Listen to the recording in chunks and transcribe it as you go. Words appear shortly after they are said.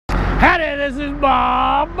Howdy, this is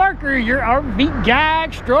Bob Barker, your RV guy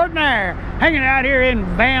extraordinaire, hanging out here in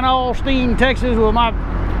Van Alstyne, Texas with my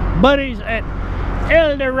buddies at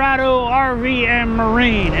El Dorado RV and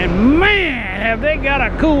Marine. And man, have they got a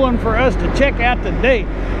cool one for us to check out today.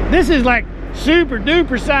 This is like super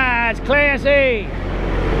duper size Class A.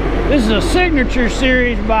 This is a signature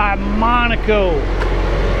series by Monaco.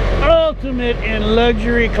 Ultimate in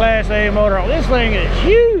luxury Class A motor. This thing is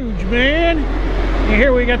huge, man. And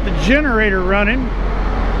here we got the generator running.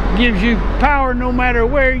 Gives you power no matter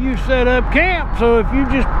where you set up camp. So if you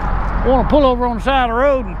just want to pull over on the side of the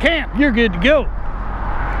road and camp, you're good to go.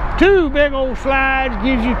 Two big old slides,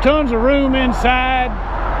 gives you tons of room inside.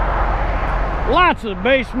 Lots of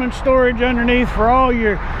basement storage underneath for all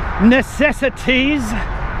your necessities.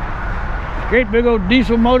 Great big old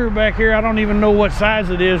diesel motor back here. I don't even know what size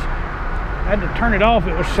it is. I had to turn it off.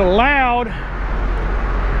 It was so loud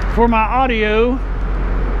for my audio.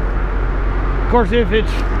 Of course, if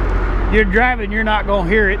you're driving, you're not gonna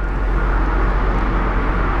hear it.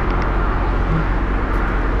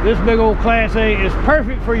 This big old Class A is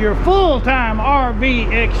perfect for your full-time RV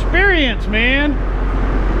experience, man.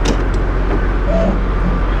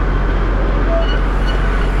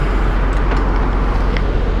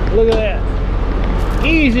 Look at that.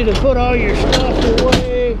 Easy to put all your stuff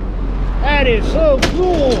away. That is so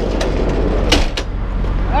cool.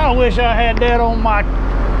 I wish I had that on my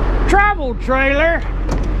travel trailer.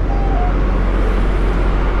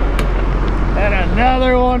 And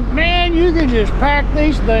another one. Man, you can just pack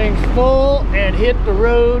these things full and hit the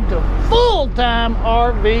road to full-time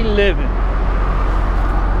RV living.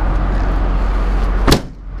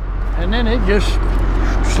 And then it just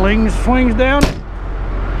swings down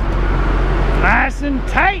nice and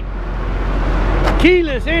tight.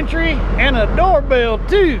 Keyless entry and a doorbell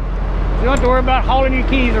too. So you don't have to worry about hauling your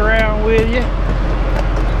keys around with you.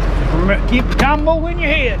 Keep the combo in your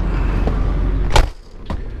head.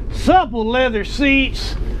 Supple leather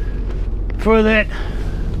seats for that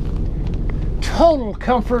total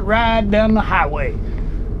comfort ride down the highway.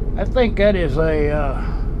 I think that is a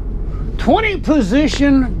 20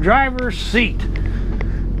 position driver's seat.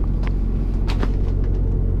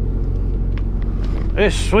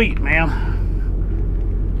 It's sweet, man.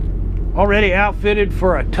 Already outfitted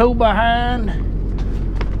for a tow behind,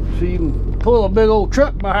 so you can pull a big old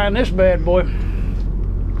truck behind this bad boy.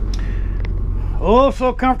 Oh,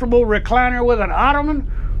 so comfortable recliner with an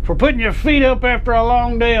ottoman for putting your feet up after a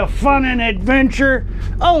long day of fun and adventure.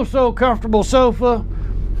 Oh, so comfortable sofa,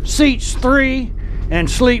 seats 3 and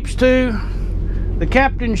sleeps 2. The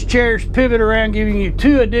captain's chairs pivot around, giving you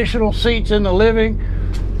 2 additional seats in the living.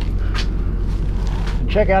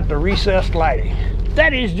 Check out the recessed lighting.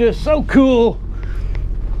 That is just so cool.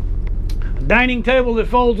 A dining table that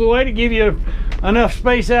folds away to give you enough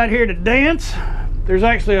space out here to dance. There's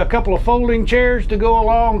actually a couple of folding chairs to go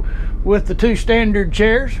along with the 2 standard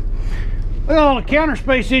chairs. With all the counter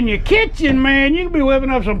space in your kitchen, man, you can be whipping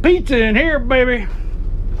up some pizza in here, baby.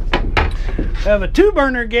 Have a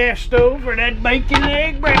 2-burner gas stove for that bacon and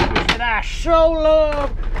egg breakfast that I so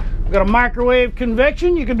love. Got a microwave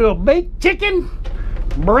convection. You can do a baked chicken,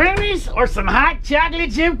 brownies, or some hot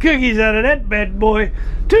chocolate chip cookies out of that bad boy.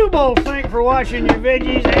 2-bowl sink for washing your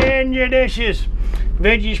veggies and your dishes.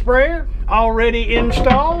 Veggie sprayer already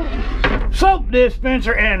installed. Soap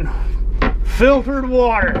dispenser and filtered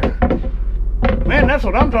water. Man, that's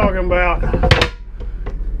what I'm talking about.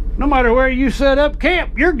 No matter where you set up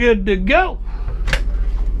camp, you're good to go.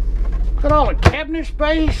 Look at all the cabinet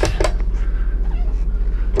space.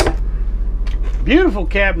 Beautiful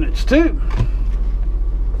cabinets too.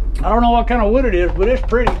 I don't know what kind of wood it is, but it's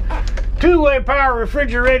pretty. 2-way power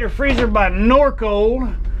refrigerator freezer by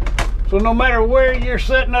Norcold. So no matter where you're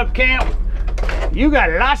setting up camp, you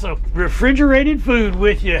got lots of refrigerated food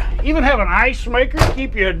with you. Even have an ice maker to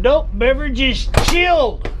keep your adult beverages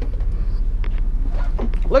chilled.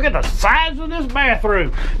 Look at the size of this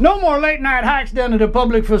bathroom. No more late night hikes down to the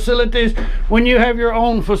public facilities when you have your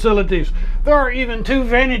own facilities. There are even 2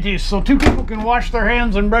 vanities so 2 people can wash their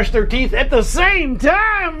hands and brush their teeth at the same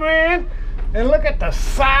time, man. And look at the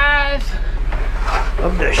size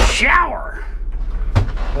of the shower.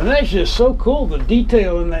 And that's just so cool, the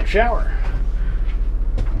detail in that shower.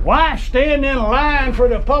 Why stand in line for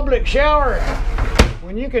the public shower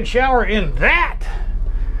when you can shower in that?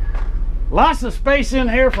 Lots of space in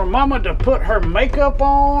here for mama to put her makeup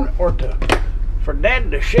on, or for dad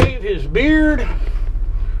to shave his beard.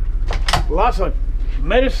 Lots of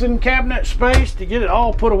medicine cabinet space to get it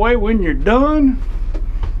all put away when you're done.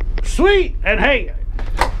 Sweet. And hey,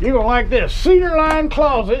 you're gonna like this cedar lined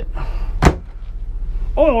closet,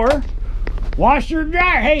 or washer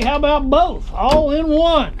dryer. Hey, how about both? All in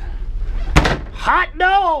one. Hot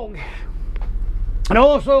dog. And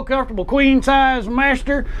also comfortable queen size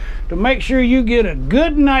master to make sure you get a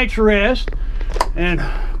good night's rest. And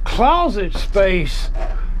closet space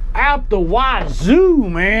out the wazoo,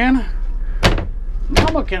 man.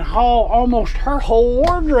 Mama can haul almost her whole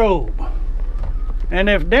wardrobe. And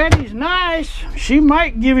if daddy's nice, she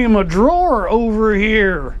might give him a drawer over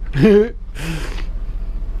here.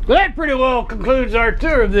 That pretty well concludes our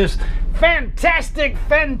tour of this fantastic,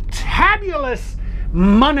 fantabulous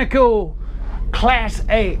Monaco Class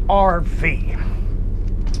A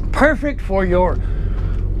RV. Perfect for your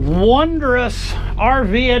wondrous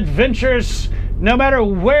RV adventures. No matter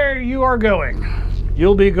where you are going,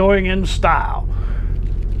 you'll be going in style.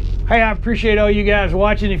 Hey, I appreciate all you guys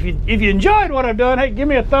watching. If you enjoyed what I've done, hey, give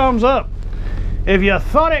me a thumbs up. If you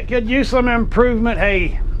thought it could use some improvement,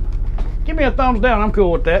 hey, give me a thumbs down. I'm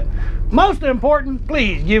cool with that. Most important,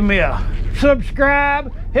 please give me a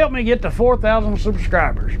subscribe. Help me get to 4,000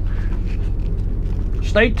 subscribers.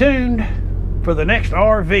 Stay tuned for the next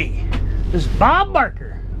RV. This is Bob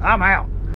Barker. I'm out.